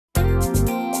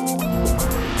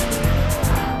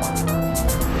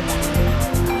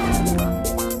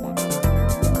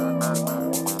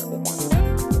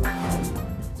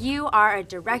are a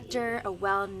director, a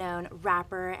well-known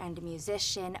rapper and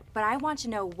musician, but I want to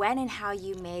know when and how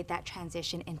you made that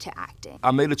transition into acting.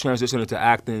 I made the transition into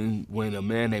acting when a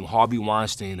man named Harvey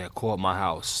Weinstein had called my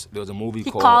house. There was a movie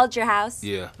called... He called your house?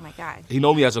 Yeah. Oh my God. He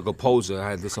knew me as a composer.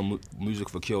 I did some music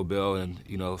for Kill Bill, and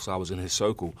so I was in his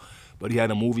circle. But he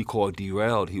had a movie called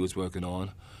Derailed he was working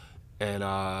on, and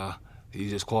he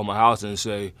just called my house and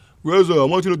said, "RZA, I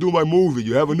want you to do my movie.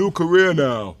 You have a new career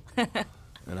now."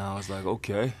 And I was like,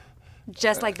 okay.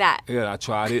 Just like that? Yeah, I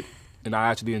tried it, and I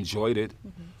actually enjoyed it.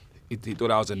 He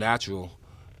thought I was a natural,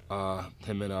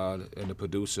 him and the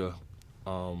producer,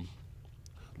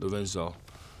 Lorenzo.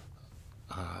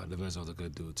 Lorenzo's a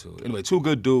good dude, too. Anyway, two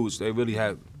good dudes. They really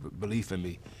had belief in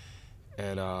me.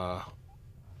 And I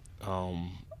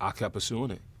kept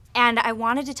pursuing it. And I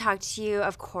wanted to talk to you,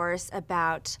 of course,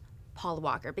 about Paul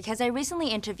Walker, because I recently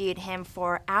interviewed him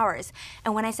for hours,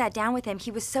 and when I sat down with him,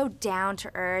 he was so down to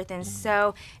earth and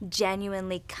so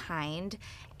genuinely kind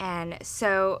and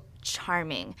so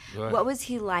charming. Right. What was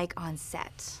he like on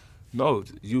set? No,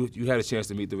 you had a chance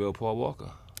to meet the real Paul Walker.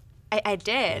 I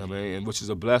did. You know what I mean? And which is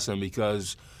a blessing,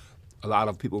 because a lot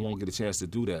of people won't get a chance to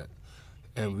do that.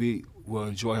 And we will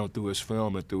enjoy him through his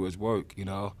film and through his work, you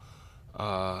know.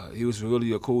 He was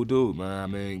really a cool dude, man. I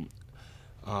mean,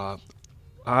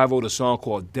 I wrote a song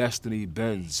called Destiny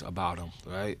Bends about him,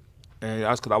 right? And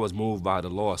that's because I was moved by the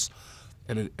loss.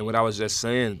 And what I was just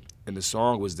saying in the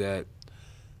song was that,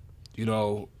 you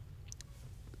know,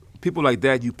 people like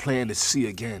that you plan to see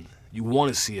again. You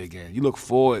want to see again. You look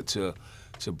forward to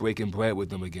breaking bread with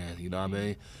them again, you know what I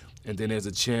mean? And then there's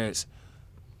a chance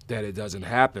that it doesn't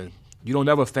happen. You don't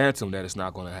ever phantom that it's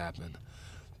not going to happen.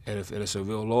 And it's a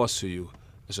real loss to you.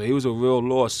 So he was a real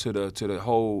loss to the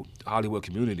whole Hollywood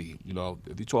community. You know,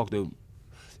 if you talk to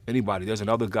anybody, there's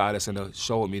another guy that's in the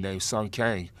show with me named Sung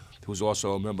Kang, who's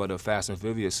also a member of the Fast and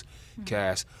Furious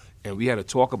cast. And we had to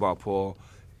talk about Paul,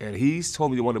 and he's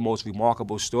told me one of the most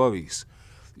remarkable stories,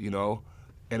 you know.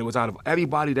 And it was out of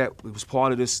everybody that was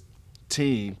part of this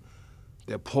team,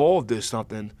 that Paul did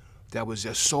something that was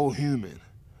just so human,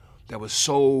 that was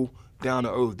so down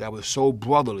to earth, that was so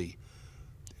brotherly.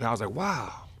 And I was like,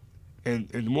 wow. And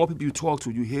the more people you talk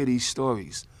to, you hear these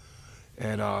stories.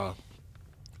 And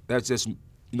that's just, you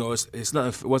know, it's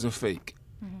nothing, it wasn't fake.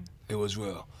 It was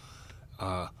real.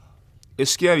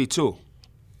 It's scary too.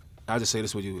 I just say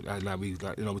this with you, we're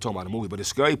talking about the movie, but the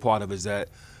scary part of it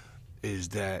is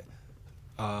that,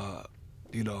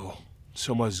 you know,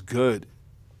 so much good,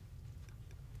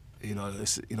 you know,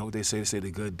 what they say the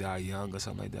good die young or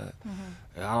something like that.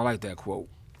 And I don't like that quote.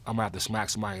 I'm gonna have to smack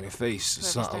somebody in the face or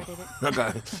something.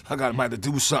 I might have to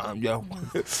do something, yo.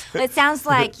 It sounds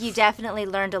like you definitely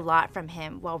learned a lot from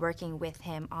him while working with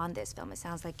him on this film. It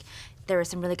sounds like there were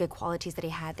some really good qualities that he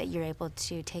had that you're able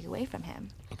to take away from him.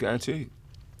 I guarantee you.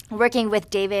 Working with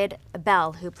David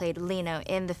Bell, who played Lino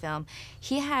in the film,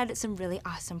 he had some really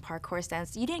awesome parkour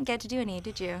stunts. You didn't get to do any,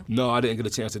 did you? No, I didn't get a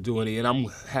chance to do any, and I'm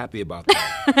happy about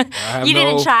that. You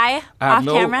didn't try off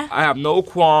camera? I have no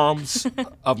qualms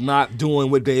of not doing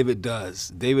what David does.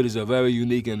 David is a very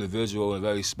unique individual and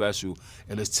very special,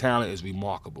 and his talent is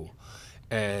remarkable,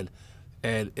 and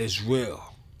it's real.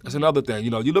 That's another thing.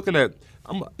 You know, you're looking at,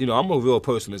 I'm a real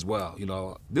person as well. You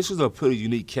know, this is a pretty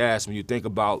unique cast when you think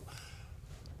about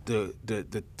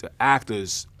the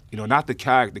actors, you know, not the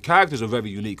character. The characters are very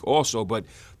unique also, but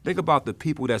think about the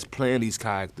people that's playing these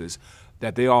characters,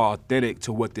 that they are authentic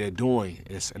to what they're doing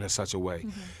in such a way.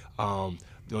 You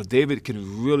know, David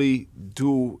can really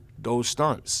do those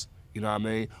stunts, you know what I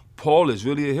mean? Paul is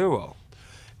really a hero.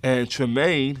 And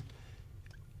Tremaine,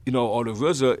 you know, or the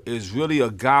RZA, is really a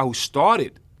guy who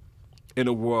started in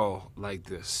a world like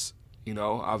this. You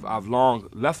know, I've long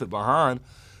left it behind,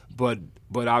 but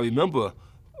I remember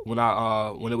when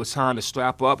it was time to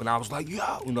strap up, and I was like,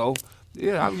 yeah, you know,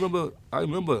 yeah, I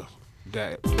remember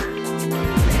that.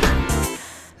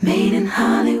 Made in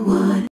Hollywood.